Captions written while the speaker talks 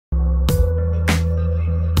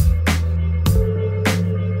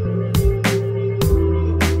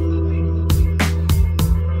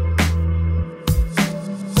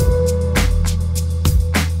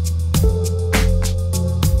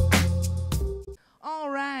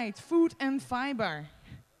right, food and fiber.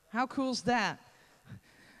 How cool is that?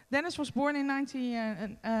 Dennis was born in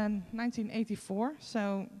 1984,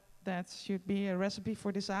 so that should be a recipe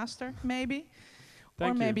for disaster, maybe, or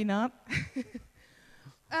Thank you. maybe not.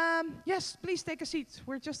 Yes, please take a seat.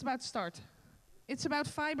 We're just about to start. It's about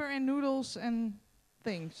fiber and noodles and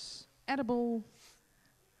things. Edible.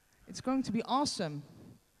 It's going to be awesome.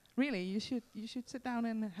 Really, you should sit down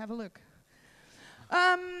and have a look.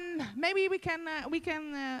 Maybe we can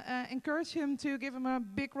encourage him to give him a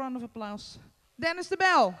big round of applause.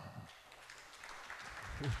 Dennisdebel.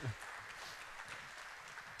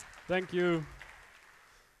 Thank you.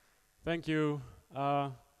 Thank you.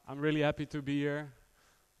 I'm really happy to be here.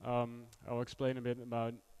 I'll explain a bit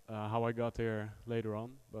about how I got here later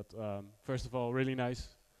on. But first of all, really nice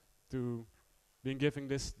to be given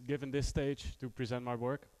this stage to present my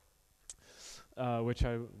work, which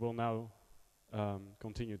I will now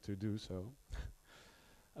continue to do so.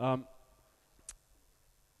 Um,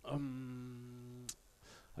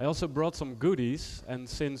 I also brought some goodies, and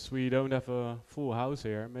since we don't have a full house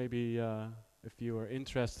here, maybe if you are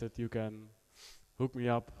interested, you can hook me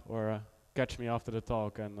up or catch me after the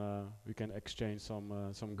talk, and we can exchange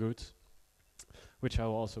some goods, which I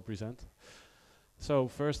will also present. So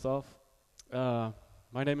first off,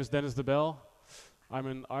 my name is Dennisdebel. I'm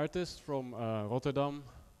an artist from Rotterdam,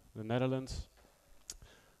 the Netherlands,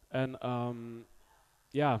 and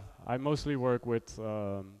yeah, I mostly work with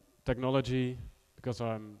technology because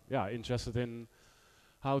I'm interested in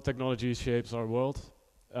how technology shapes our world,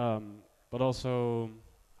 but also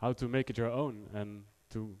how to make it your own and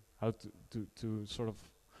how to sort of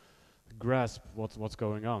grasp what's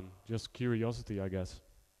going on. Just curiosity, I guess.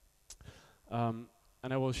 And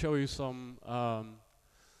I will show you some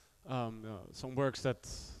works that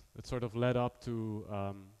sort of led up to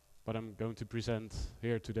what I'm going to present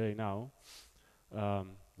here today now,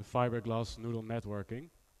 the fiberglass noodle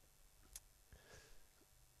networking.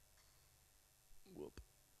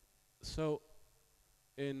 So,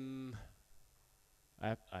 I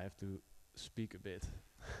have to speak a bit.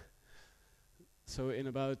 So in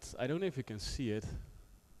about, I don't know if you can see it,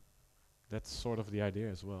 that's sort of the idea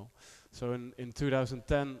as well. So in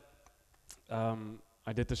 2010,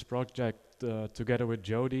 I did this project together with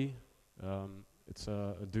Jody. It's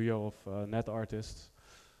a duo of net artists.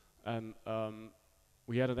 And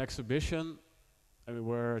we had an exhibition, and we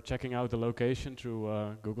were checking out the location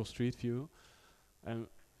through Google Street View. And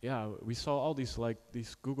yeah, we saw all these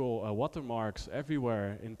Google watermarks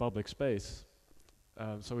everywhere in public space.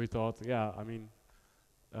 So we thought, yeah, I mean,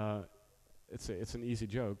 it's an easy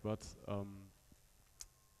joke, but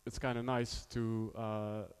it's kind of nice to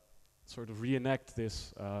sort of reenact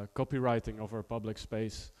this copywriting of our public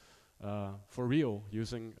space for real,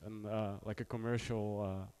 using like a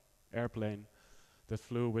commercial airplane that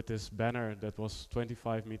flew with this banner that was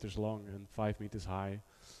 25 meters long and 5 meters high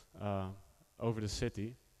over the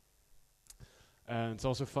city. And it's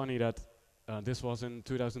also funny that this was in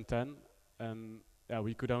 2010, and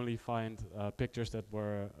we could only find pictures that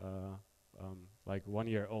were like 1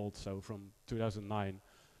 year old, so from 2009.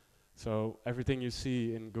 So everything you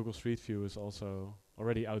see in Google Street View is also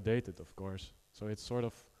already outdated, of course. So it's sort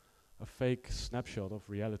of a fake snapshot of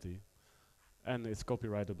reality, and it's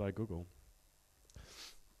copyrighted by Google.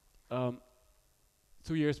 2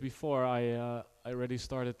 years before, I already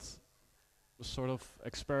started sort of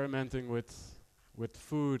experimenting with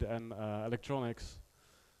food and electronics,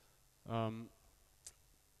 and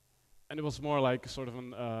it was more like sort of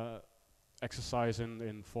an exercise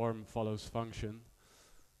in form follows function.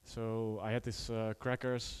 So I had these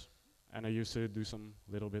crackers, and I used to do some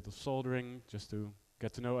little bit of soldering just to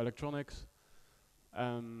get to know electronics.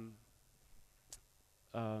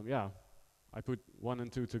 Yeah, I put 1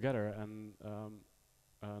 and 2 together, and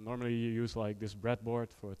normally you use like this breadboard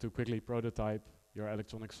to quickly prototype your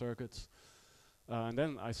electronic circuits. And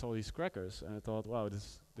then I saw these crackers, and I thought, wow,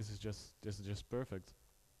 this is just perfect.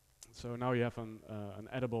 So now you have an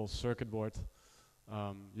edible circuit board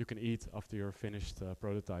you can eat after you're finished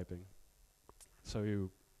prototyping. So you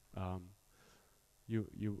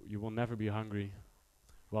will never be hungry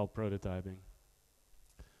while prototyping.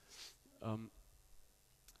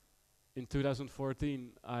 In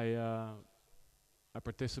 2014, I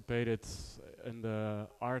participated in the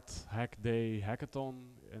Art Hack Day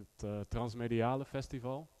hackathon at Transmediale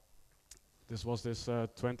Festival. This was this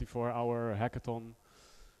 24-hour hackathon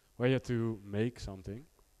where you had to make something.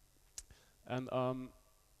 And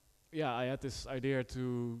yeah, I had this idea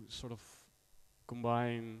to sort of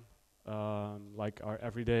combine like our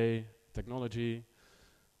everyday technology,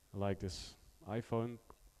 like this iPhone,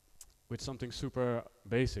 with something super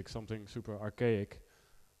basic, something super archaic,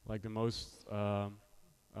 like the most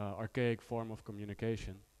archaic form of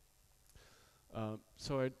communication.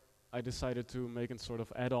 So I decided to make a sort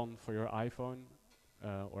of add-on for your iPhone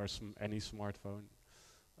or any smartphone,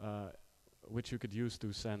 which you could use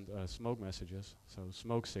to send smoke messages, so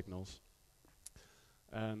smoke signals.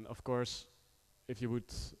 And of course, if you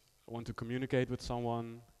would want to communicate with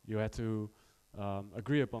someone, you had to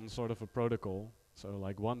agree upon sort of a protocol. So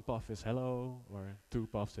like one puff is hello, or two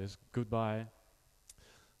puffs is goodbye.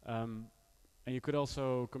 And you could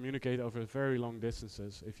also communicate over very long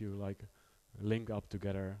distances if you like link up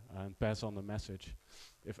together and pass on the message,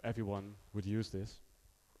 if everyone would use this.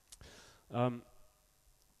 And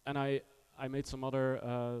I made some other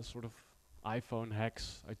sort of iPhone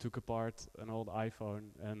hacks. I took apart an old iPhone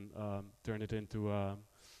and turned it into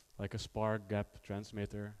like a spark gap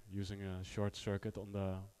transmitter using a short circuit on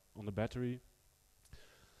the battery.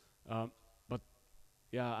 But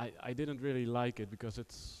yeah, I didn't really like it because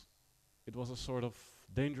it was a sort of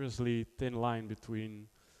dangerously thin line between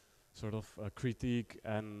sort of critique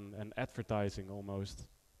and advertising almost.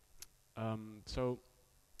 So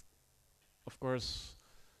of course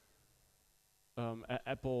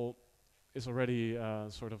Apple is already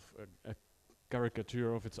sort of a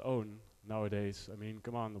caricature of its own nowadays. I mean,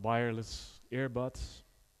 come on, wireless earbuds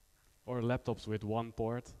or laptops with one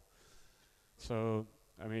port. So,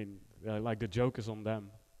 I mean, like the joke is on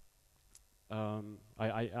them.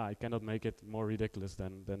 I cannot make it more ridiculous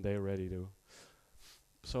than they already do.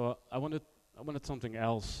 So I wanted something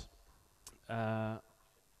else. And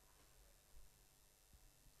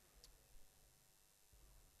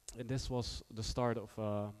this was the start of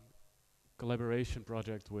a collaboration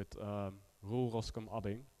project with Roel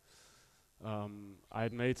Roskom-Abbing. I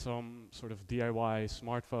had made some sort of DIY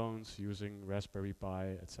smartphones using Raspberry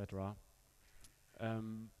Pi, etc.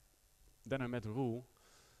 Then I met Roel,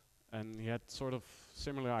 and he had sort of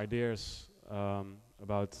similar ideas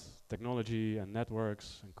about technology and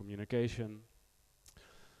networks and communication.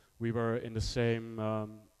 We were in the same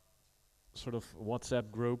sort of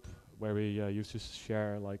WhatsApp group where we used to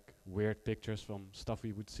share like weird pictures from stuff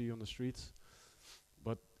we would see on the streets.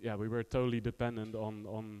 But yeah, we were totally dependent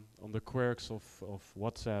on the quirks of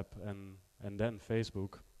WhatsApp and then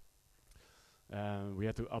Facebook. We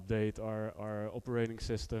had to update our operating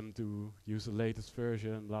system to use the latest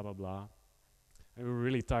version, blah blah blah. And we were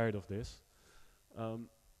really tired of this.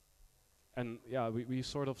 And yeah, we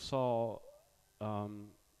sort of saw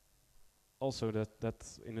also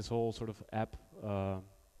that in this whole sort of app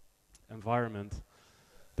environment,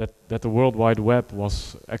 that the World Wide Web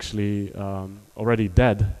was actually already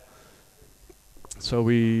dead. So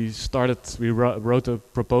we wrote a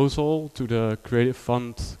proposal to the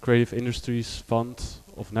Creative Industries Fund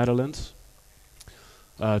of Netherlands,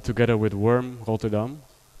 together with Worm Rotterdam.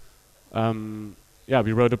 Yeah,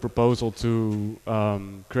 we wrote a proposal to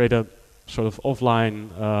create a sort of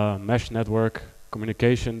offline mesh network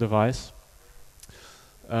communication device,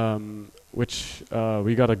 which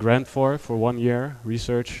we got a grant for 1 year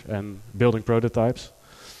research and building prototypes.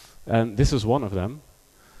 And this is one of them.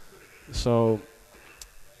 So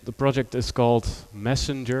the project is called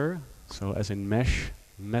Messenger, so as in mesh,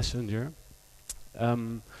 Messenger.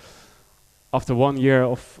 After 1 year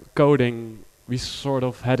of coding, we sort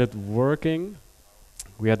of had it working.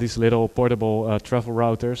 We had these little portable travel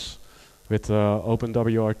routers with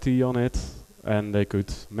OpenWRT on it, and they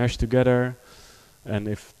could mesh together. And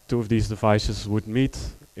if two of these devices would meet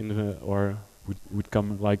or would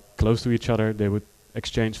come like close to each other, they would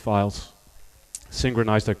exchange files,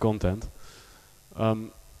 synchronize their content.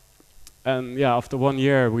 And yeah, after 1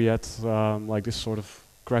 year, we had like this sort of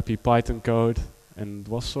crappy Python code, and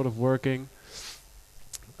it was sort of working.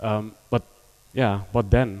 But yeah,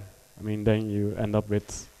 what then? I mean, then you end up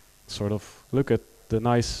with sort of, look at the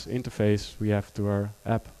nice interface we have to our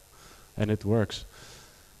app, and it works.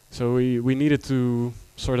 So we needed to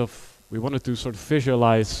we wanted to sort of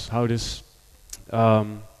visualize how this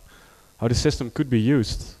system could be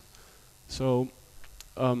used. So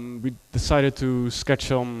we decided to sketch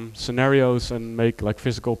some scenarios and make like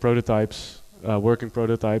physical prototypes, working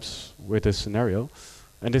prototypes with this scenario.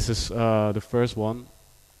 And this is the first one.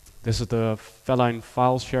 This is the feline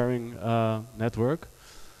file sharing network.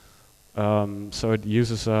 So it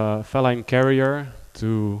uses a feline carrier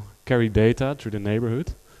to carry data through the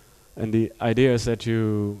neighborhood. And the idea is that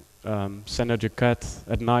you send out your cat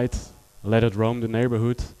at night, let it roam the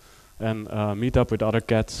neighborhood, and meet up with other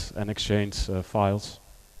cats and exchange files.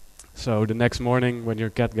 So the next morning, when your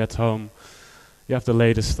cat gets home, you have the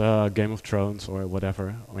latest Game of Thrones or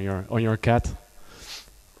whatever on your cat.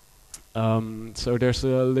 So there's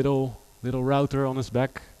a little router on his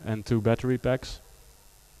back and 2 battery packs.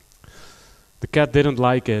 the cat didn't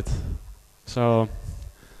like it, so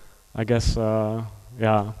I guess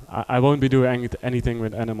yeah, I won't be doing anything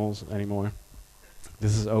with animals anymore.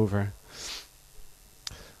 This is over.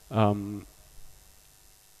 Um,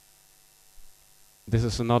 this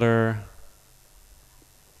is another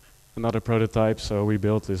prototype. So we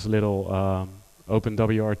built this little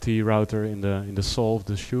OpenWRT router in the sole of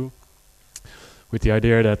the shoe, with the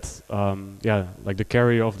idea that yeah, like the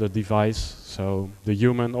carrier of the device, so the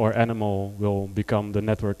human or animal will become the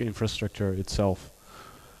network infrastructure itself.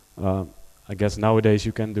 I guess nowadays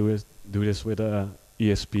you can do this with a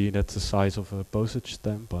ESP that's the size of a postage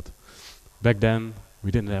stamp, but back then we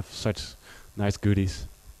didn't have such nice goodies.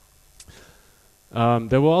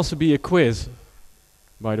 There will also be a quiz,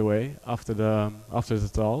 by the way, after the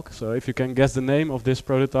talk. So if you can guess the name of this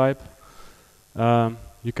prototype,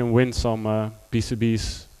 you can win some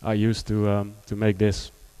PCBs I used to make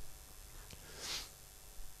this.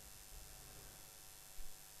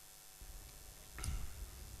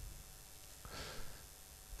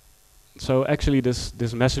 So actually,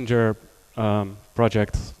 this messenger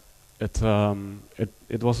project, it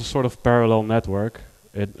was a sort of parallel network.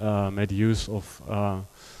 It made use of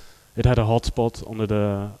it had a hotspot on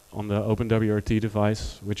the OpenWRT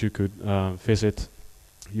device, which you could visit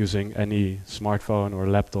using any smartphone or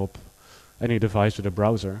laptop, any device with a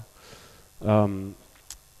browser.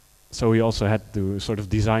 So we also had to sort of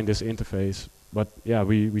design this interface, but yeah,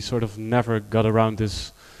 we sort of never got around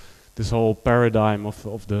this whole paradigm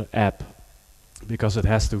of the app, because it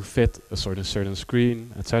has to fit a sort of certain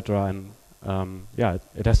screen, etc. And yeah,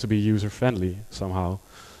 it has to be user friendly somehow.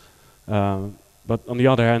 But on the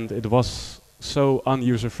other hand, it was so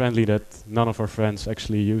unuser friendly that none of our friends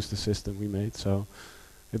actually used the system we made. So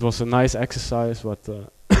it was a nice exercise, but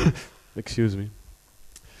excuse me.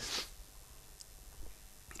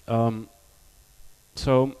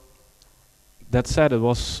 So that said, it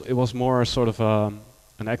was more sort of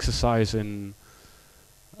an exercise in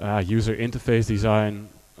user interface design,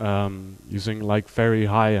 using like very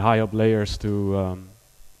high up layers to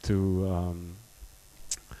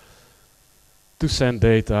send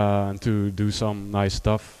data and to do some nice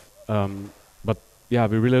stuff. But yeah,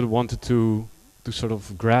 we really wanted to sort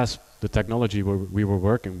of grasp the technology we were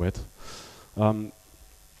working with.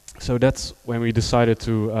 So that's when we decided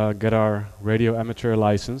to get our radio amateur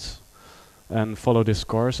license and follow this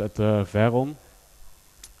course at the Veron,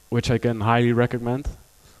 which I can highly recommend.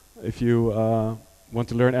 If you want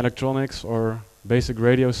to learn electronics or basic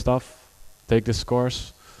radio stuff, take this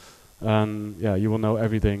course, and yeah, you will know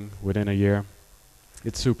everything within a year.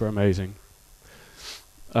 It's super amazing.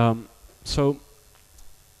 So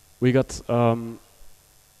we got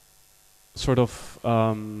sort of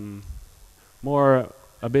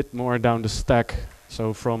a bit more down the stack,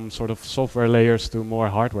 so from sort of software layers to more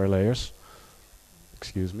hardware layers.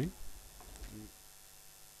 Excuse me.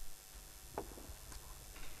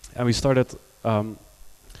 And we started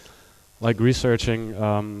like researching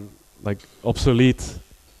like obsolete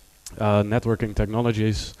networking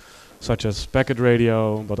technologies, such as packet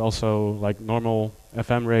radio, but also like normal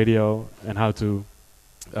FM radio, and how to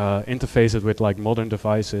interface it with like modern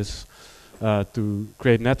devices to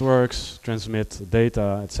create networks, transmit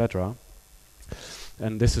data, etc.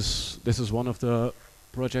 And this is one of the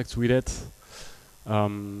projects we did.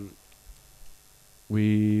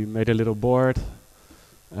 We made a little board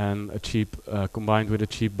and a cheap combined with a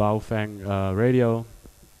cheap Baofeng radio.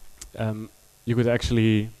 You could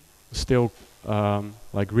actually still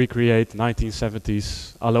like recreate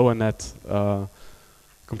 1970s AloaNet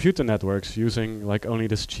computer networks using like only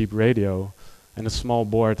this cheap radio and a small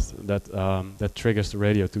board that that triggers the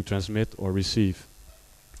radio to transmit or receive.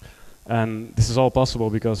 And this is all possible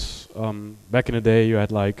because back in the day you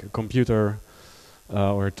had like a computer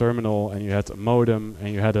or a terminal, and you had a modem,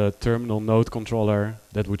 and you had a terminal node controller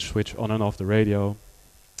that would switch on and off the radio.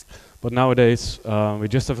 But nowadays we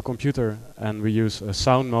just have a computer and we use a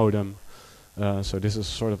sound modem. So this is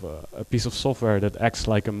sort of a piece of software that acts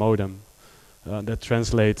like a modem that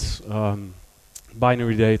translates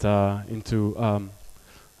binary data into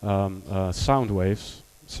sound waves,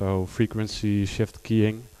 so frequency shift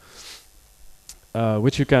keying,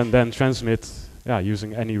 which you can then transmit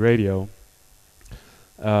using any radio.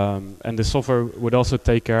 And the software would also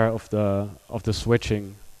take care of the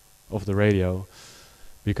switching of the radio,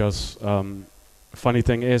 because funny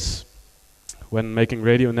thing is, when making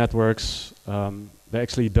radio networks, they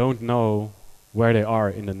actually don't know where they are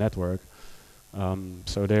in the network.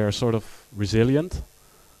 So they are sort of resilient,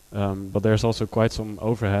 but there's also quite some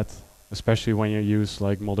overhead, especially when you use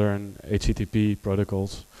like modern HTTP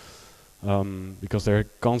protocols. because there are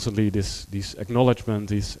constantly these acknowledgement,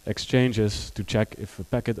 these exchanges to check if a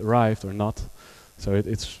packet arrived or not. So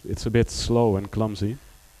it's a bit slow and clumsy.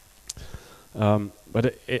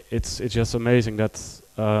 But it's just amazing that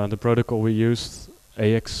the protocol we used,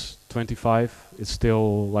 AX25, is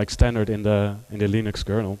still like standard in the Linux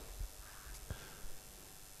kernel.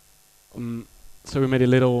 So we made a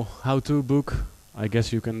little how-to book. I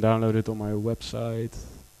guess you can download it on my website.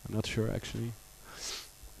 I'm not sure actually.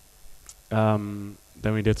 Then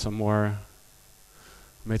we did some more,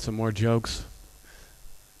 made some more jokes.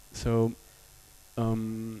 So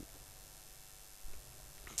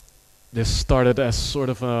this started as sort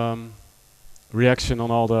of a reaction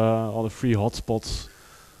on all the free hotspots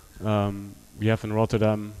we have in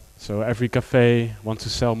Rotterdam. So every cafe wants to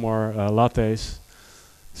sell more lattes.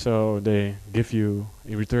 So they give you,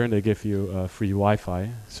 in return, they give you free Wi-Fi.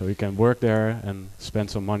 So you can work there and spend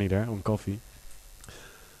some money there on coffee.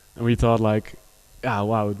 And we thought like, yeah,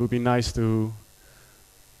 wow, it would be nice to,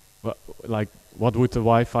 what would the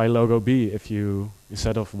Wi-Fi logo be if you,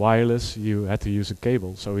 instead of wireless, you had to use a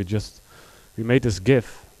cable. So we made this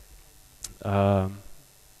GIF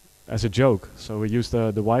as a joke. So we used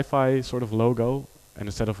the Wi-Fi sort of logo, and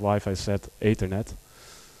instead of Wi-Fi said Ethernet.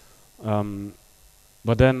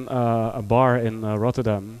 But then a bar in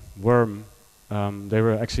Rotterdam, Worm, they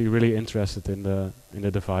were actually really interested in the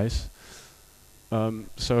device.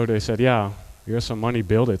 So they said, yeah, here's some money,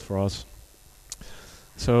 build it for us.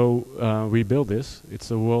 So we built this. It's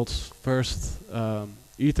the world's first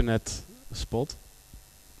Ethernet spot,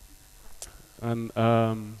 and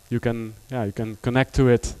you can connect to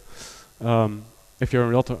it if you're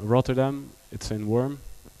in Rotterdam. It's in Worm.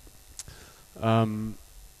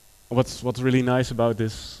 What's really nice about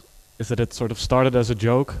this is that it sort of started as a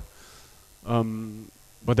joke,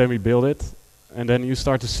 but then we built it, and then you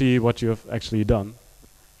start to see what you have actually done.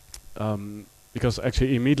 Because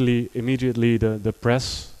actually immediately the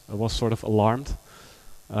press was sort of alarmed,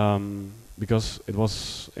 because it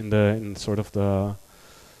was in sort of the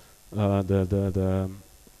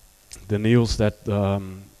news that the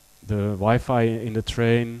Wi-Fi in the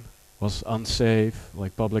train was unsafe,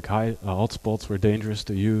 like public hotspots were dangerous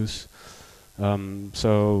to use.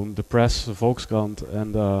 So the press, the Volkskrant,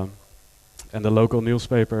 and the local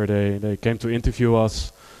newspaper, they came to interview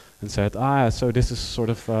us and said, so this is sort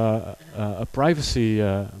of a privacy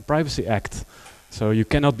act. So you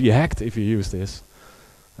cannot be hacked if you use this.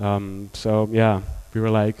 So yeah, we were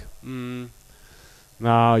like,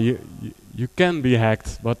 no, you can be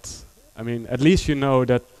hacked, but I mean, at least you know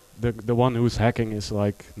that the one who's hacking is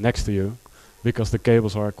like next to you, because the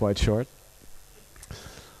cables are quite short.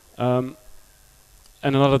 And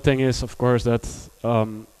another thing is, of course, that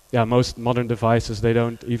most modern devices, they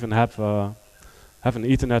don't even have an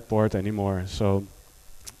Ethernet port anymore. So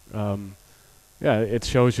it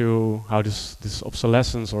shows you how this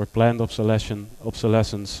obsolescence or planned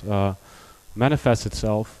obsolescence manifests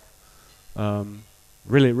itself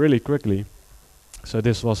really quickly. So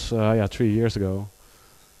this was 3 years ago.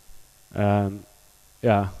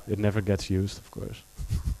 It never gets used, of course.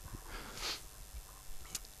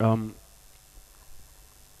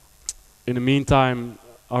 In the meantime,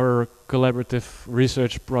 our collaborative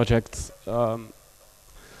research project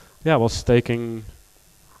was taking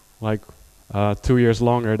like 2 years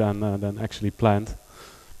longer than actually planned,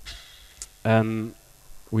 and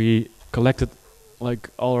we collected like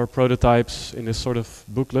all our prototypes in this sort of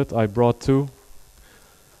booklet. I brought 2.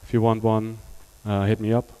 If you want one, hit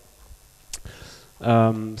me up.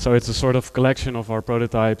 So it's a sort of collection of our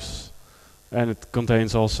prototypes, and it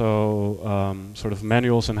contains also sort of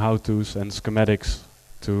manuals and how-tos and schematics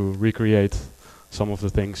to recreate some of the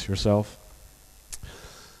things yourself.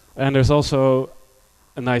 And there's also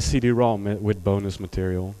a nice CD-ROM with bonus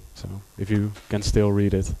material, so if you can still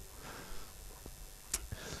read it.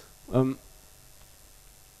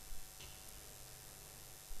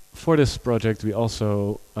 For this project, we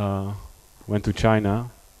also went to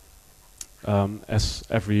China, as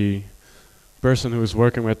every person who is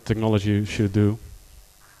working with technology should do.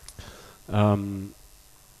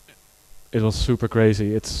 It was super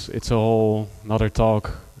crazy. It's a whole another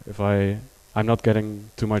talk. I'm not getting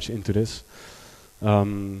too much into this,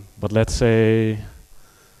 but let's say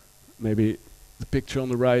maybe the picture on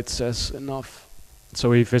the right says enough. So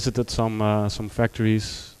we visited some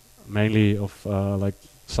factories, mainly of like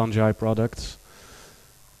Sanjai products.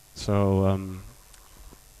 So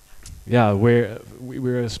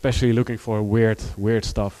we're especially looking for weird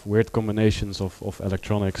stuff, weird combinations of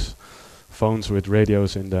electronics, phones with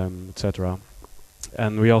radios in them, etc.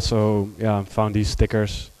 And we also found these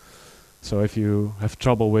stickers So if you have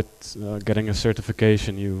trouble with getting a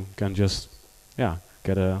certification, you can just, yeah,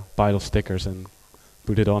 get a pile of stickers and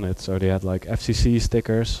put it on it. So they had like FCC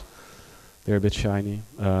stickers, they're a bit shiny.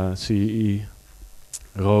 CE,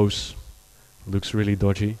 Rose, looks really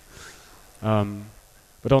dodgy.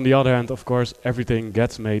 But on the other hand, of course, everything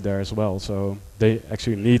gets made there as well. So they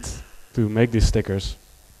actually need to make these stickers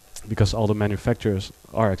because all the manufacturers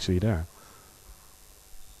are actually there.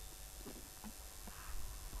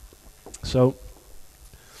 So,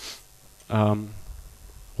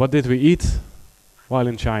 what did we eat while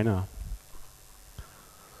in China?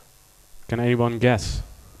 Can anyone guess?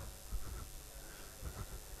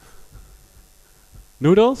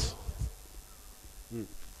 Noodles?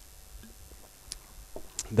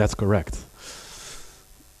 That's correct.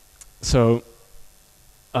 So,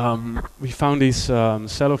 we found these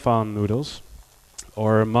cellophane noodles,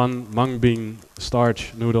 or mung bean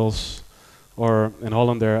starch noodles, or in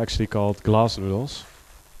Holland they're actually called glass noodles.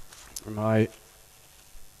 And I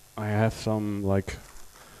have some like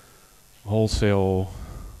wholesale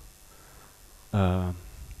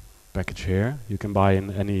package here you can buy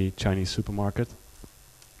in any Chinese supermarket.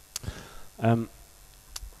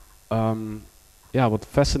 Yeah, what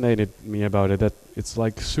fascinated me about it, that it's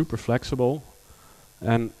like super flexible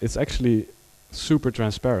and it's actually super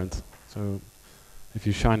transparent. So if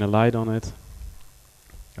you shine a light on it,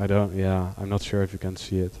 I'm not sure if you can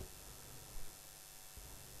see it.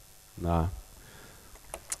 Nah.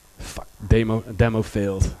 Fuck, demo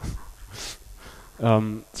failed.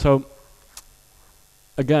 So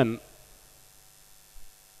again,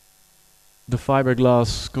 the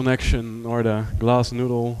fiberglass connection or the glass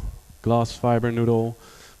fiber noodle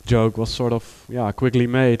joke was sort of quickly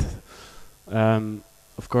made.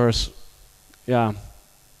 Of course, a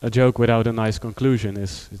joke without a nice conclusion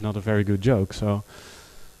is not a very good joke. So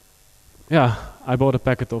yeah, I bought a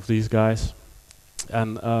packet of these guys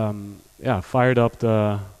and fired up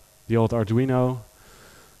the old Arduino,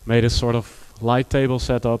 made a sort of light table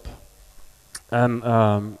setup, and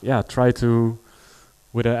tried to,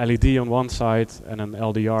 with a LED on one side and an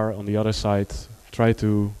LDR on the other side, try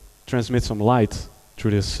to transmit some light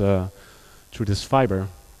through this fiber,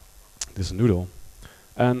 this noodle.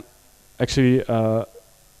 And actually,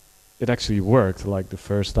 it actually worked like the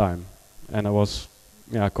first time, and I was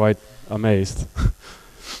quite amazed.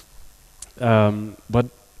 But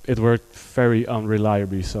it worked very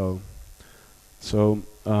unreliably.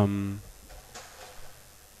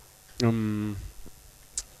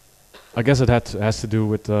 I guess it has to do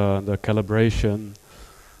with the calibration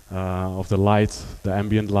of the light, the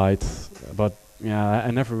ambient light. But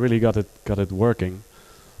I never really got it working.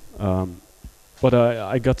 But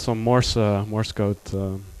I got some Morse code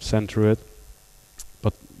sent through it.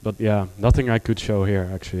 But yeah, nothing I could show here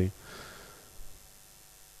actually.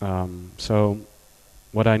 So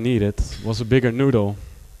what I needed was a bigger noodle.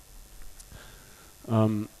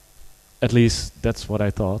 At least that's what I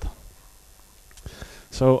thought.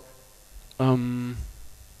 So I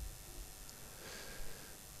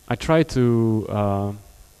tried to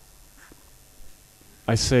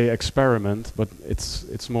I say experiment, but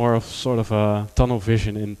it's more of sort of a tunnel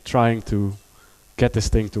vision in trying to get this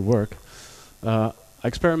thing to work. I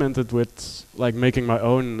experimented with like making my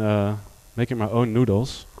own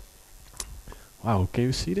noodles. Wow, can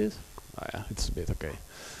you see this? Oh, yeah, it's a bit okay.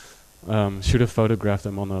 Should have photographed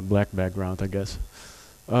them on a black background, I guess.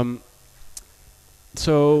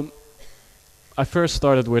 So I first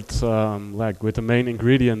started with the main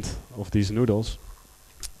ingredient of these noodles,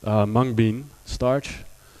 mung bean starch.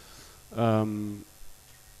 And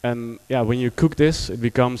when you cook this, it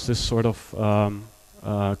becomes this sort of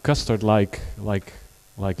custard-like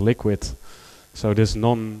liquid. So this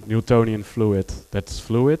non-Newtonian fluid that's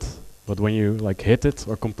fluid, but when you like hit it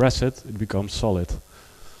or compress it, it becomes solid.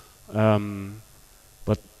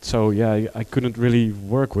 But so I couldn't really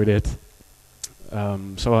work with it.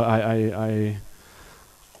 So I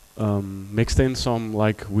mixed in some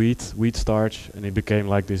like wheat starch, and it became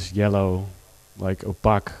like this yellow, like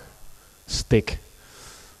opaque stick.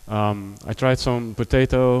 I tried some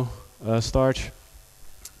potato starch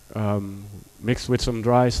mixed with some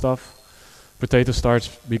dry stuff. Potato starch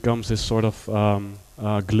becomes this sort of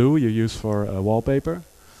glue you use for wallpaper,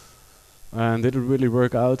 and didn't really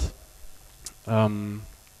work out.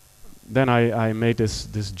 Then I made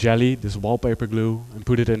this jelly, this wallpaper glue, and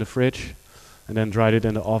put it in the fridge, and then dried it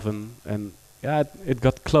in the oven, and it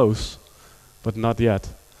got close, but not yet.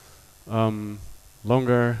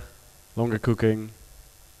 Longer cooking,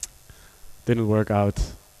 didn't work out.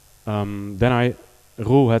 Then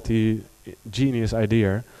Roel had the genius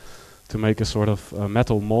idea to make a sort of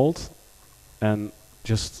metal mold, and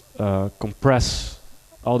just compress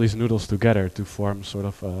all these noodles together to form sort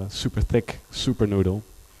of a super thick super noodle.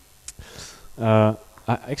 I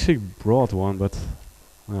actually brought one, but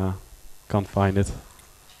can't find it.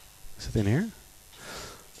 Is it in here?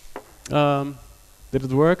 Did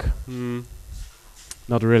it work?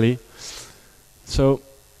 Not really. So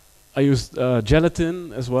I used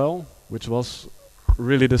gelatin as well, which was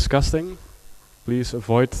really disgusting. Please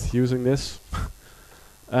avoid using this.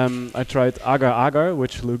 I tried agar agar,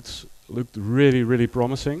 which looked really, really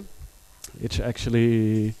promising. It's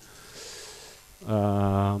actually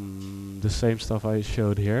the same stuff I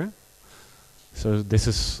showed here. So this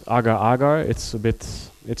is agar agar.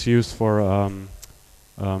 It's used for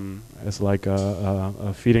as like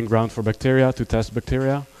a feeding ground for bacteria to test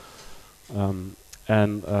bacteria,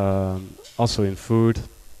 and also in food.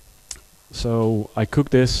 So I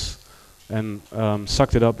cooked this and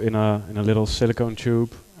sucked it up in a little silicone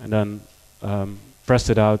tube, and then pressed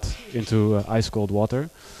it out into ice cold water.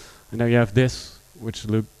 And now you have this, which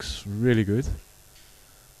looks really good.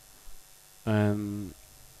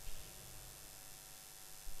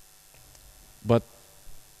 But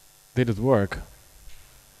did it work?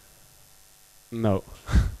 No.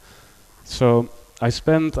 So I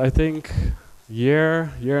spent, I think,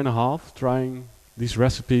 year and a half trying these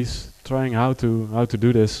recipes, trying how to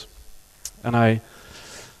do this, and I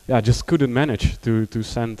just couldn't manage to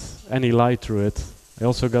send any light through it. I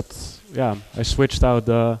also got I switched out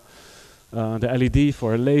the LED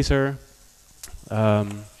for a laser.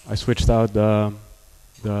 I switched out the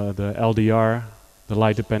LDR, the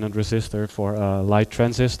light dependent resistor, for a light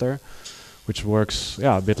transistor, which works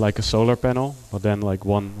a bit like a solar panel, but then like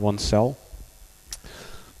one cell.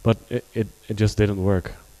 But it just didn't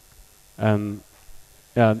work. And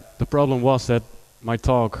the problem was that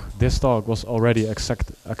this talk was already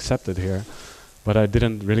accepted here, but I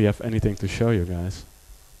didn't really have anything to show you guys.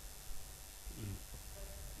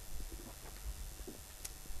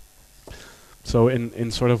 So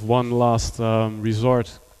in sort of one last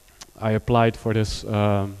resort, I applied for this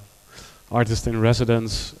artist in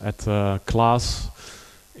residence at CLAS,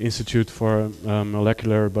 Institute for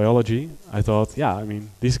Molecular Biology. I thought, I mean,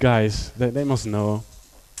 these guys, they must know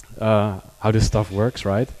how this stuff works,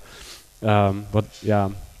 right? But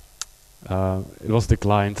it was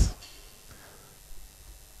declined.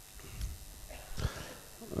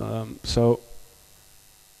 So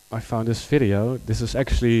I found this video. This is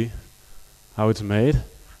actually how it's made.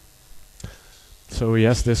 So he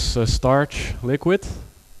has this starch liquid,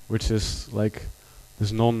 which is like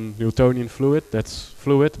this non-Newtonian fluid. That's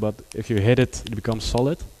fluid, but if you hit it, it becomes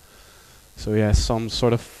solid. So he has some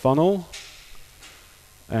sort of funnel,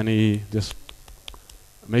 and he just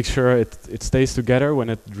makes sure it stays together when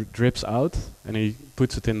it drips out, and he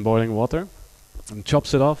puts it in boiling water and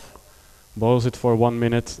chops it off, boils it for 1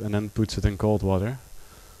 minute, and then puts it in cold water.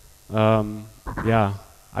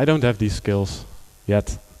 I don't have these skills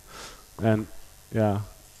yet, and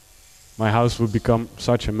my house would become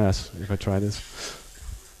such a mess if I try this.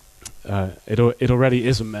 It already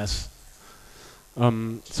is a mess.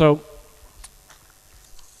 So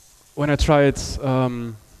when I try it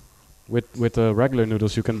with the regular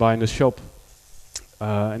noodles you can buy in the shop,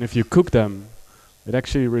 and if you cook them, it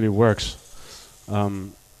actually really works.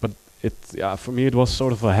 But for me it was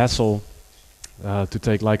sort of a hassle to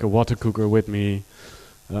take like a water cooker with me,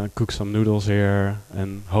 cook some noodles here,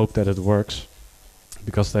 and hope that it works,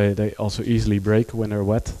 because they also easily break when they're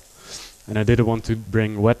wet, and I didn't want to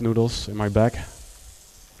bring wet noodles in my bag.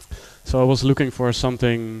 So I was looking for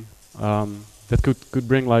something that could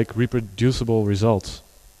bring like reproducible results.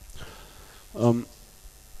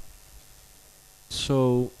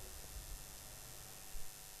 So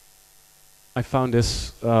I found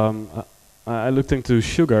this. I looked into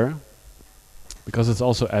sugar, because it's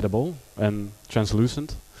also edible and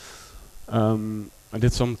translucent. I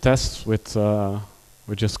did some tests with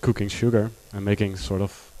just cooking sugar and making sort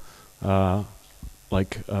of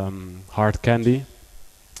hard candy,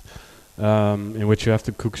 in which you have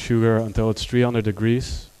to cook sugar until it's 300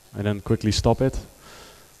 degrees and then quickly stop it.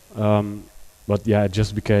 But it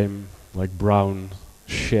just became like brown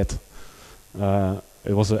shit. It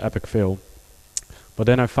was an epic fail. But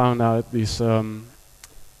then I found out these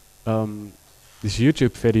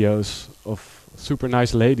YouTube videos of super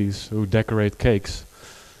nice ladies who decorate cakes,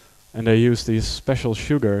 and they use this special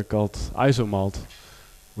sugar called isomalt,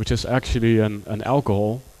 which is actually an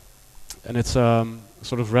alcohol, and it's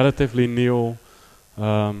sort of relatively new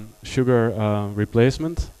sugar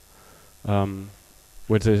replacement,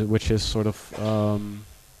 which is sort of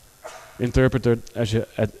interpreted as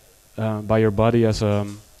by your body as a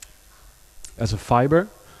fiber.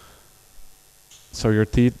 so your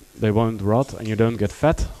teeth, they won't rot and you don't get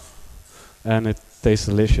fat, and it tastes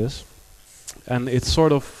delicious. And it's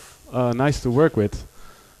sort of nice to work with.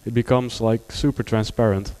 It becomes like super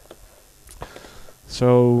transparent.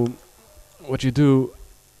 So what you do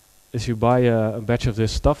is you buy a batch of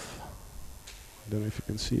this stuff. I don't know if you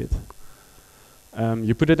can see it.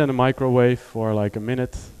 You put it in a microwave for like a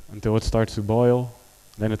minute until it starts to boil.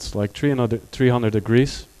 Then it's like 300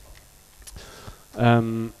 degrees.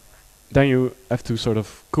 Then you have to sort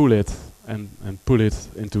of cool it and pull it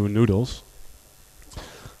into noodles.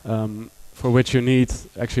 For which you need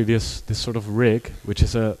actually this sort of rig, which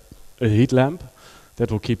is a heat lamp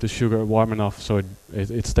that will keep the sugar warm enough so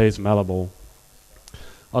it stays malleable.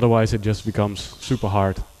 Otherwise it just becomes super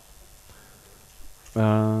hard.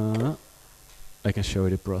 I can show you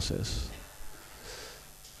the process.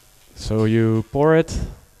 So you pour it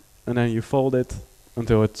and then you fold it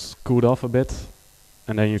until it's cooled off a bit,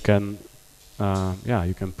 and then you can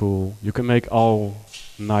you can make all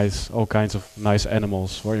kinds of nice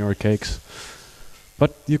animals for your cakes.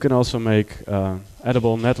 But you can also make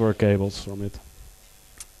edible network cables from it.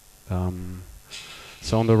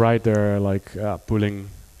 So on the right they're like pulling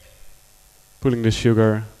the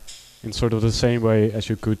sugar in sort of the same way as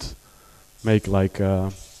you could make like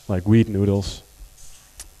wheat noodles,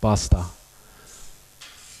 pasta.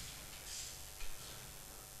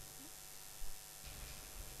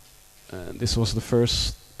 And this was the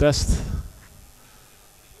first test.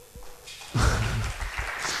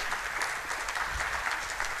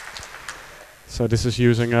 So this is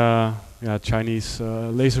using a Chinese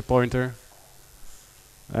laser pointer,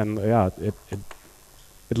 and it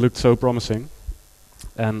looked so promising,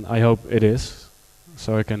 and I hope it is,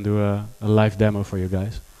 so I can do a live demo for you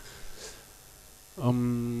guys.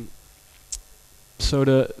 So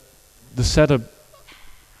the setup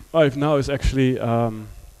I have now is actually one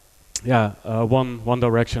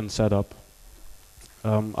direction setup.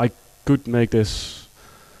 I could make this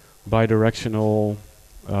bidirectional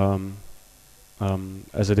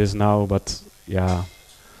as it is now, but yeah,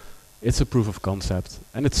 it's a proof of concept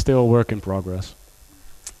and it's still a work in progress.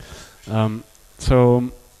 So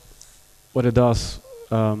what it does,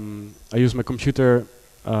 I use my computer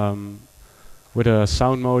with a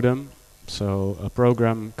sound modem, so a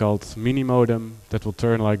program called mini modem that will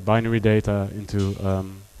turn like binary data into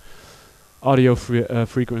audio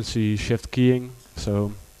frequency shift keying,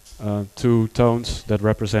 so two tones that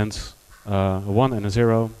represents a 1 and a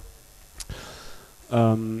 0.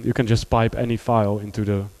 You can just pipe any file into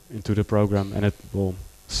the program and it will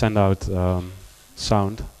send out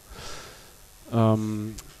sound.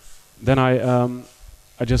 Then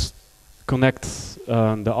I just connect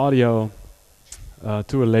the audio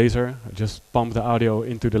to a laser. I just pump the audio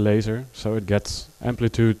into the laser so it gets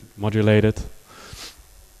amplitude modulated,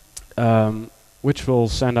 which will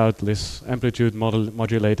send out this amplitude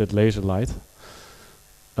modulated laser light,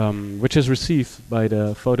 which is received by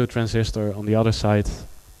the phototransistor on the other side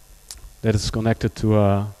that is connected to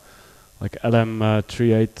a like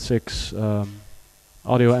LM386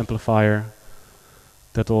 audio amplifier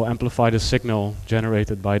that will amplify the signal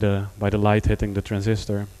generated by the light hitting the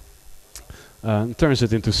transistor and turns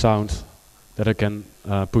it into sound that I can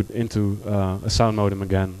put into a sound modem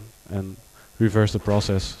again and reverse the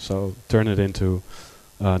process, so turn it into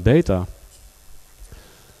data.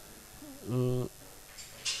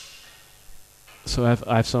 So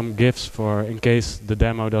I have some GIFs for in case the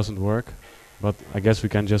demo doesn't work, but I guess we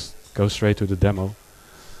can just go straight to the demo.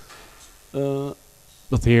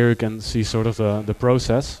 But here you can see sort of the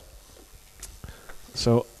process.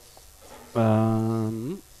 So I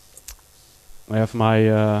have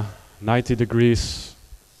my 90 degrees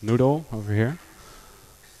noodle over here,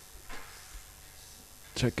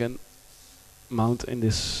 which I can mount in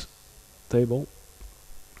this table.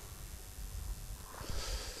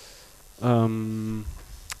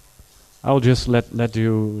 I'll just let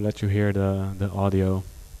you hear the audio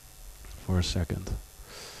for a second.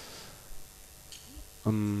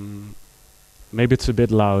 Maybe it's a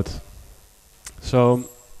bit loud. So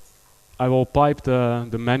I will pipe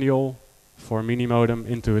the manual for mini modem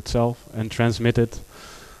into itself and transmit it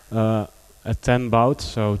at 10 baud,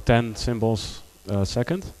 so 10 symbols a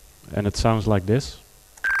second, and it sounds like this.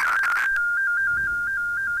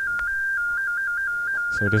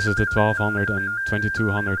 So this is the 1200 and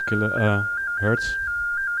 2200 hertz.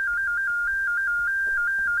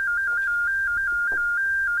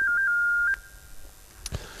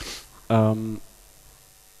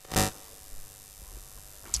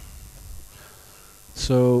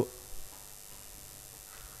 So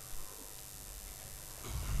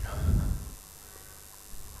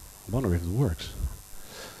I wonder if it works.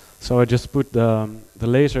 So I just put the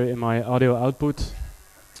laser in my audio output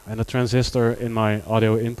and a transistor in my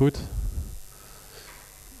audio input.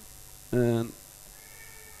 And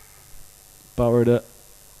power the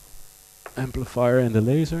amplifier and the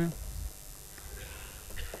laser.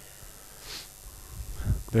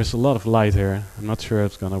 There's a lot of light here. I'm not sure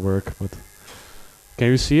it's gonna work, but can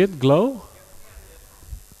you see it glow?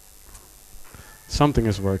 Something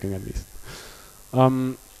is working at least.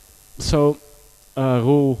 So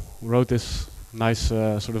Roel wrote this nice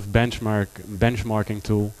sort of benchmarking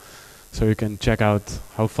tool, so you can check out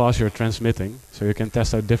how fast you're transmitting. So you can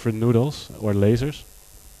test out different noodles or lasers.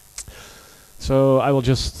 So I will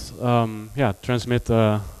just transmit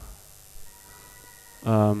the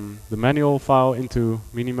manual file into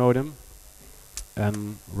Minimodem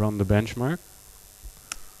and run the benchmark.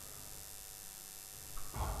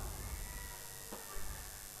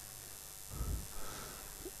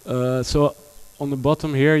 So on the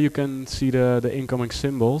bottom here you can see the incoming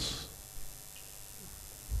symbols.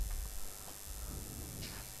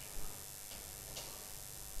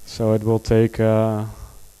 So it will take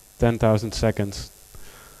 10,000 seconds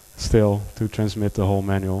still to transmit the whole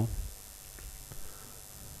manual.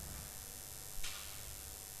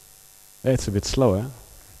 It's a bit slow, eh?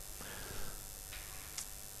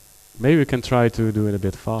 Maybe we can try to do it a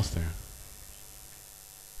bit faster.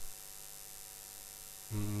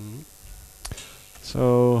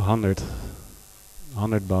 So 100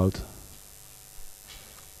 baud.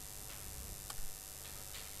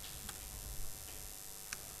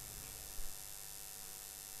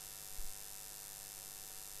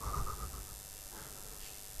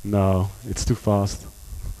 No, it's too fast.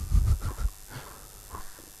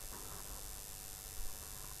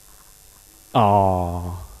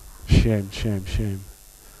 Oh, shame, shame, shame.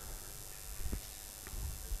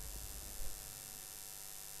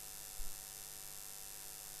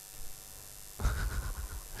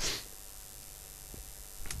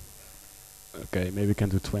 Okay, maybe we can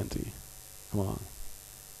do 20. Come on.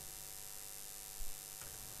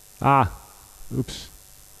 Ah, oops.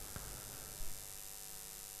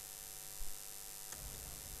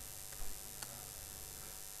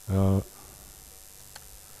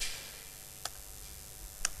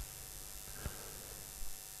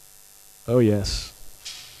 Oh yes.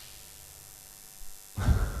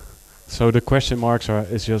 So the question marks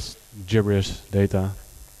is just gibberish data.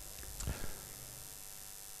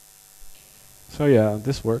 So yeah,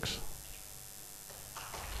 this works.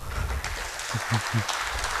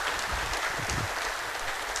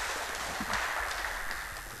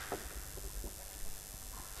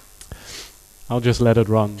 I'll just let it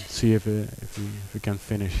run, see if we can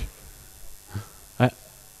finish.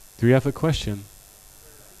 Do you have a question?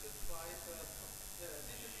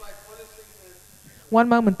 One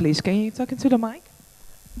moment, please. Can you talk into the mic?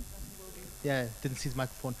 Yeah, didn't see the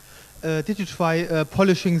microphone. Did you try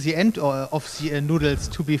polishing the end of the noodles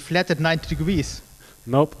to be flat at 90 degrees?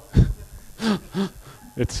 Nope.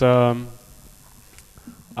 It's I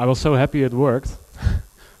was so happy it worked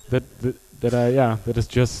that it's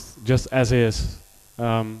just as is.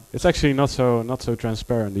 It's actually not so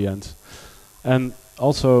transparent in the end, and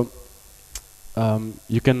also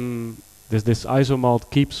you can this isomalt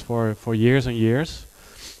keeps for years and years,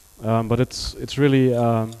 but it's really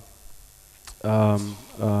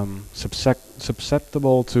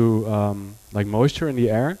susceptible to like moisture in the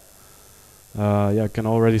air. Yeah, I can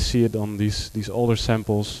already see it on these older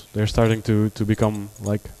samples. They're starting to become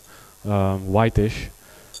like whitish.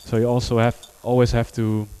 So you also always have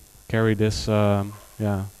to carry this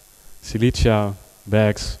silica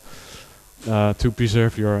bags to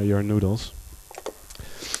preserve your noodles.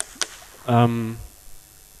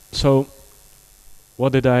 So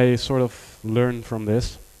what did I sort of learn from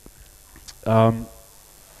this?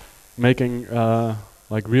 Making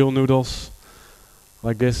like real noodles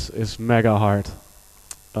like this is mega hard,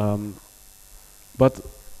 but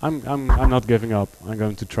I'm not giving up. I'm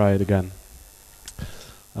going to try it again.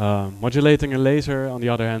 Modulating a laser, on the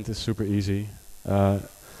other hand, is super easy.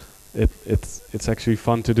 It's actually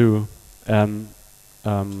fun to do, and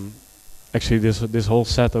actually this whole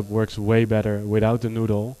setup works way better without the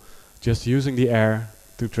noodle, just using the air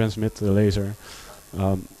to transmit the laser,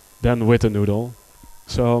 than with the noodle.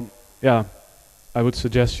 So yeah, I would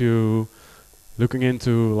suggest you looking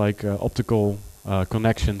into like optical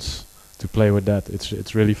connections to play with that.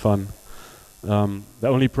 It's really fun. The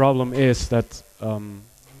only problem is that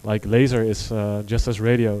like laser is just as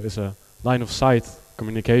radio is a line of sight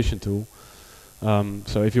communication tool.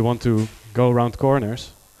 So if you want to go around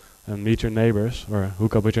corners and meet your neighbors or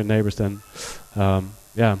hook up with your neighbors, then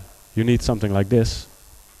yeah, you need something like this,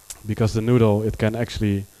 because the noodle, it can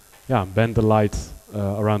actually yeah, bend the light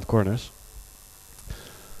around corners.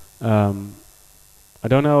 I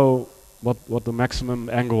don't know what the maximum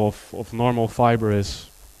angle of normal fiber is,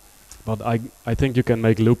 but I think you can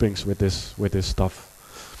make loopings with this stuff.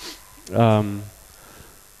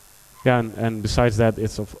 Yeah, and besides that,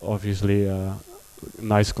 it's obviously a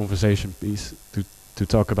nice conversation piece to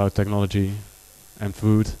talk about technology and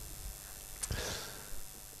food.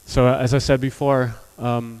 So as I said before,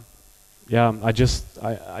 yeah, I just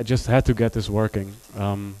had to get this working.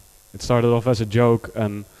 It started off as a joke,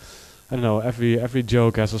 and I don't know, every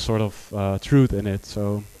joke has a sort of truth in it.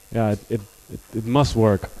 So yeah, it must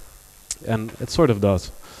work, and it sort of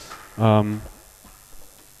does.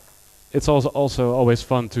 It's also always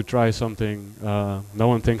fun to try something no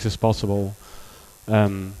one thinks is possible,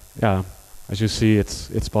 and yeah, as you see,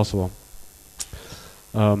 it's possible.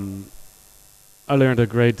 I learned a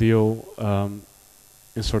great deal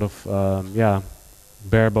in sort of yeah,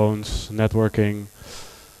 bare bones networking,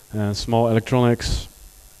 small electronics,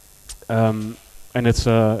 and it's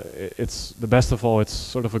the best of all. It's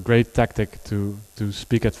sort of a great tactic to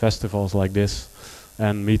speak at festivals like this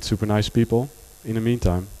and meet super nice people in the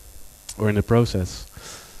meantime or in the process.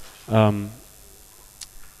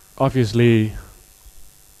 Obviously,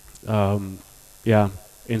 yeah,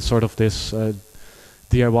 in sort of this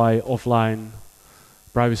DIY offline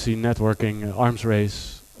privacy networking arms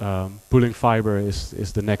race, pulling fiber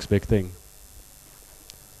is the next big thing.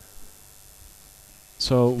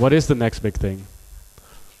 So what is the next big thing?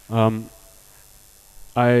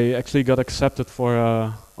 I actually got accepted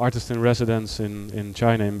for artist in residence in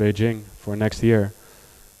China, in Beijing, for next year.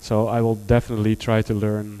 So I will definitely try to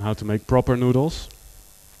learn how to make proper noodles.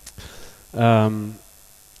 I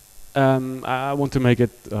want to make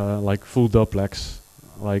it like full duplex,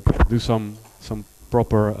 like do some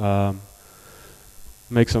proper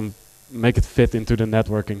make it fit into the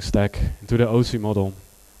networking stack, into the OC model,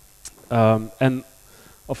 and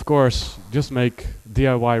of course just make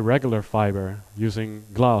DIY regular fiber using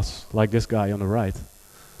glass, like this guy on the right.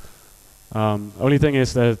 Only thing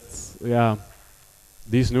is that yeah,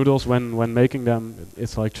 these noodles when making them,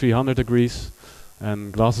 it's like 300 degrees,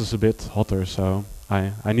 and glass is a bit hotter, so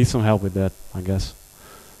I need some help with that, I guess.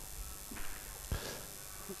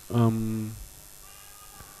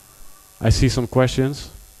 I see some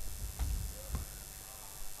questions.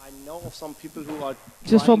 I know of some people who are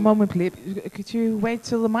Just one moment, please. Could you wait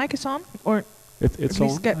till the mic is on, or It's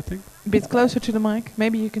please on, get I think. a bit closer to the mic?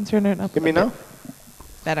 Maybe you can turn it up. Hear me a bit. now?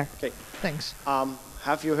 Better. Okay. Thanks.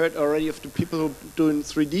 Have you heard already of the people who are doing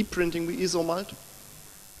 3D printing with isomalt?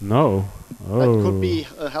 No. Oh. That could be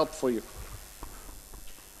a help for you.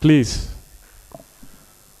 Please.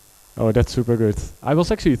 Oh, that's super good. I was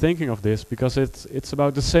actually thinking of this because it's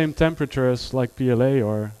about the same temperature as like PLA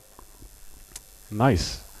or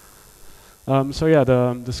nice. So yeah,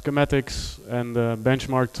 the schematics and the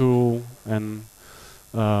benchmark tool and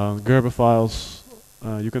Gerber files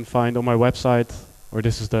you can find on my website, or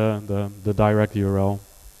this is the direct URL.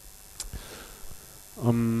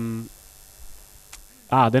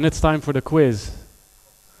 Then it's time for the quiz.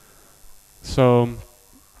 So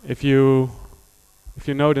if you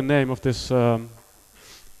know the name of this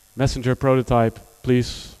messenger prototype,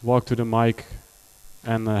 please walk to the mic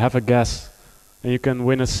and have a guess, and you can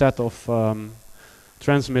win a set of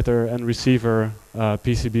transmitter and receiver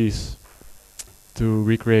PCBs to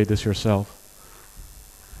recreate this yourself.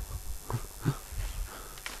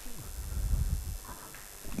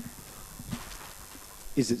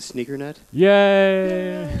 Is it SneakerNet?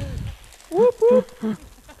 Yay! Whoop, whoop.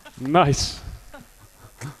 Nice.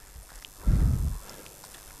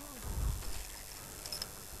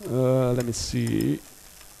 Let me see.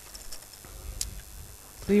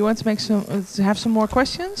 Do you want to make to have some more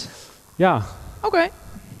questions? Yeah. Okay.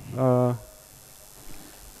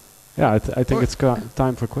 Yeah, I think it's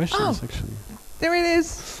time for questions, actually. There it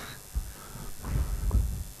is.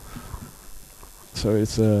 So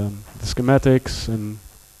it's the schematics and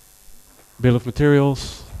bill of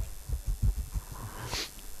materials.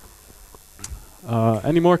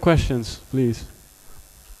 Any more questions, please?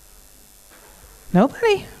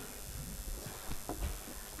 Nobody.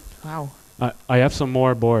 Wow. I have some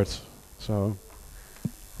more boards, so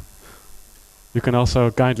you can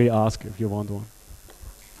also kindly ask if you want one.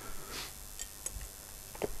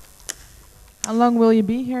 How long will you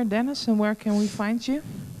be here, Dennis, and where can we find you?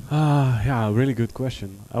 Yeah, really good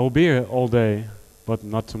question. I will be here all day, but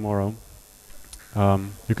not tomorrow.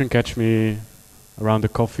 You can catch me around the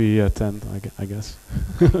coffee tent, I guess.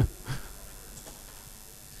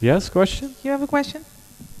 Yes, question? You have a question?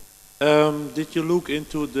 Did you look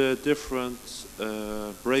into the different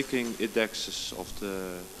breaking indexes of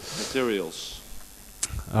the materials?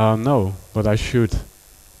 No, but I should.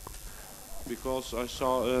 Because I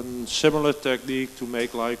saw a similar technique to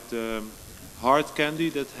make like the hard candy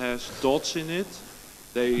that has dots in it.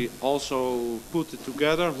 They also put it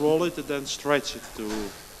together, roll it, and then stretch it to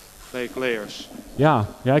make layers. Yeah,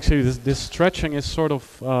 yeah. Actually, this stretching is sort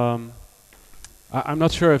of. I'm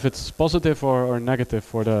not sure if it's positive or negative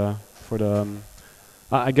for the.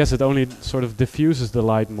 I guess it only sort of diffuses the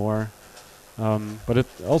light more. But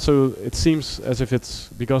it seems as if it's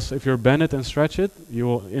because if you bend it and stretch it, you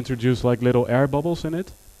will introduce like little air bubbles in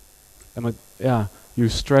it, and yeah, you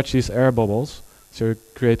stretch these air bubbles, so you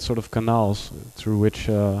create sort of canals through which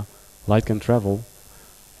light can travel,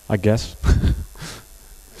 I guess. Please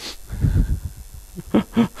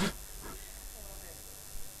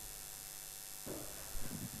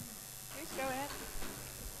go ahead.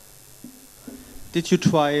 Did you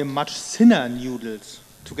try much thinner noodles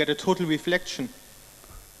to get a total reflection?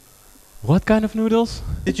 What kind of noodles?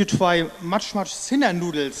 Did you try much thinner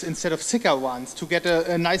noodles instead of thicker ones to get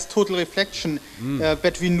a nice total reflection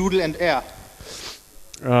between noodle and air?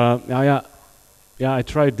 Yeah, I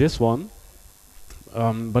tried this one,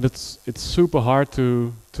 but it's super hard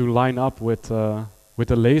to line up with a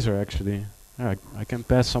laser actually. Yeah, I can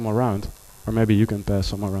pass some around, or maybe you can pass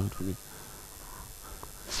some around for me.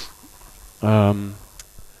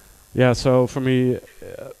 Yeah, so for me,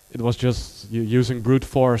 it was just using brute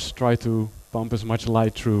force, try to pump as much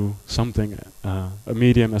light through something, a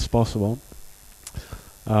medium as possible.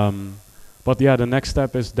 But yeah, the next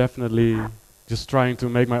step is definitely just trying to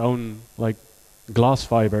make my own like glass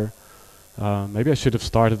fiber. Maybe I should have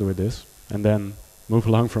started with this and then move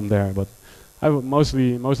along from there. But most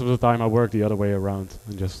of the time I work the other way around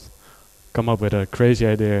and just come up with a crazy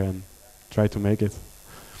idea and try to make it.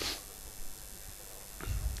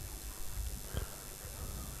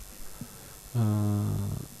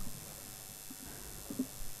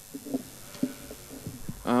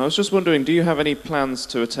 I was just wondering, do you have any plans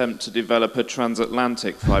to attempt to develop a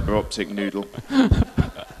transatlantic fiber optic noodle?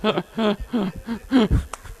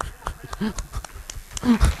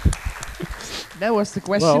 That was the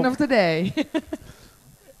question of the day.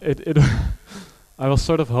 I was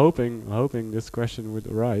sort of hoping this question would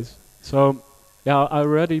arise. So, yeah, I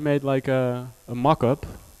already made like a mock-up.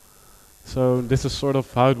 So this is sort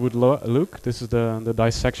of how it would look. This is the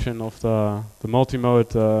dissection of the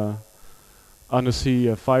multi-mode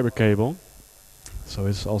undersea fiber cable. So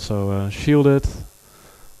it's also shielded.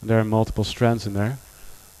 There are multiple strands in there.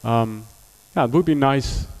 Yeah, it would be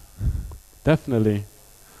nice. Definitely.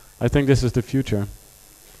 I think this is the future.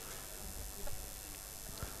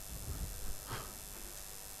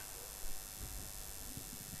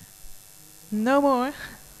 No more?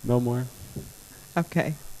 No more.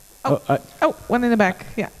 Okay. Oh, One in the back,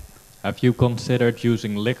 yeah. Have you considered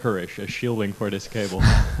using licorice as shielding for this cable?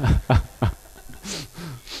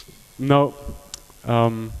 No.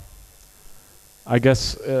 I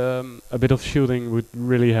guess a bit of shielding would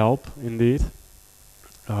really help, indeed.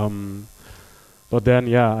 But then,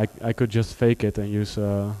 yeah, I could just fake it and use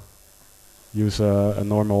a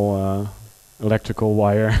normal electrical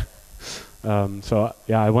wire. So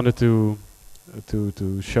yeah, I wanted to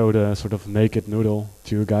show the sort of naked noodle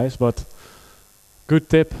to you guys, but good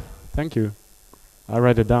tip, thank you. I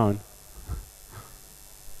write it down.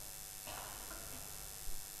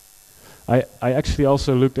 I actually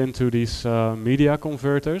also looked into these media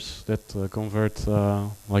converters that convert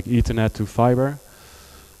like Ethernet to fiber.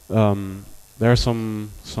 There are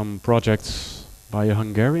some projects by a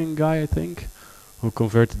Hungarian guy, I think, who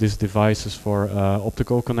converted these devices for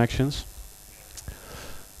optical connections.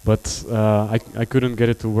 But I couldn't get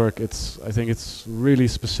it to work. I think it's really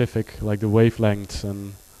specific, like the wavelengths,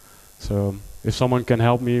 and so if someone can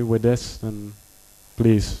help me with this, then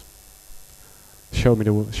please show me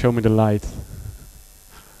the light.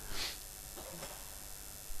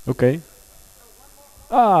 Okay.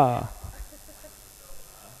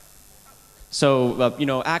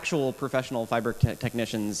 So, actual professional fiber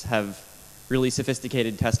technicians have really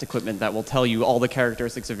sophisticated test equipment that will tell you all the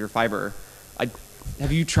characteristics of your fiber.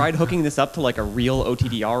 Have you tried hooking this up to like a real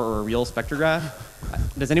OTDR or a real spectrograph?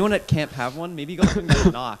 Does anyone at camp have one? Maybe go and get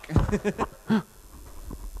a knock.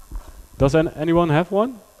 Does anyone have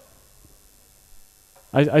one?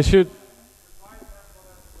 I should.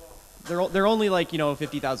 They're only like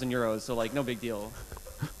 50,000 euros, so like no big deal.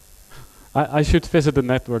 I should visit the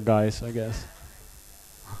network guys, I guess.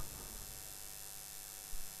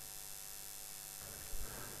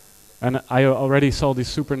 And I already saw these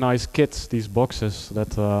super nice kits, these boxes that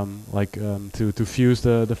to fuse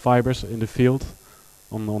the fibers in the field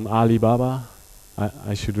on Alibaba.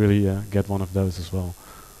 I should really get one of those as well.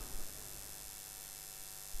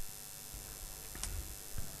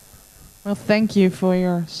 Well, thank you for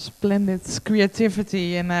your splendid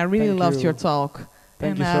creativity, and I really Thank loved you. your talk.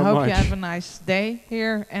 Thank and you I so hope much. you have a nice day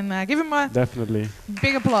here, and give him a Definitely.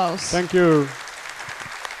 big applause. Thank you.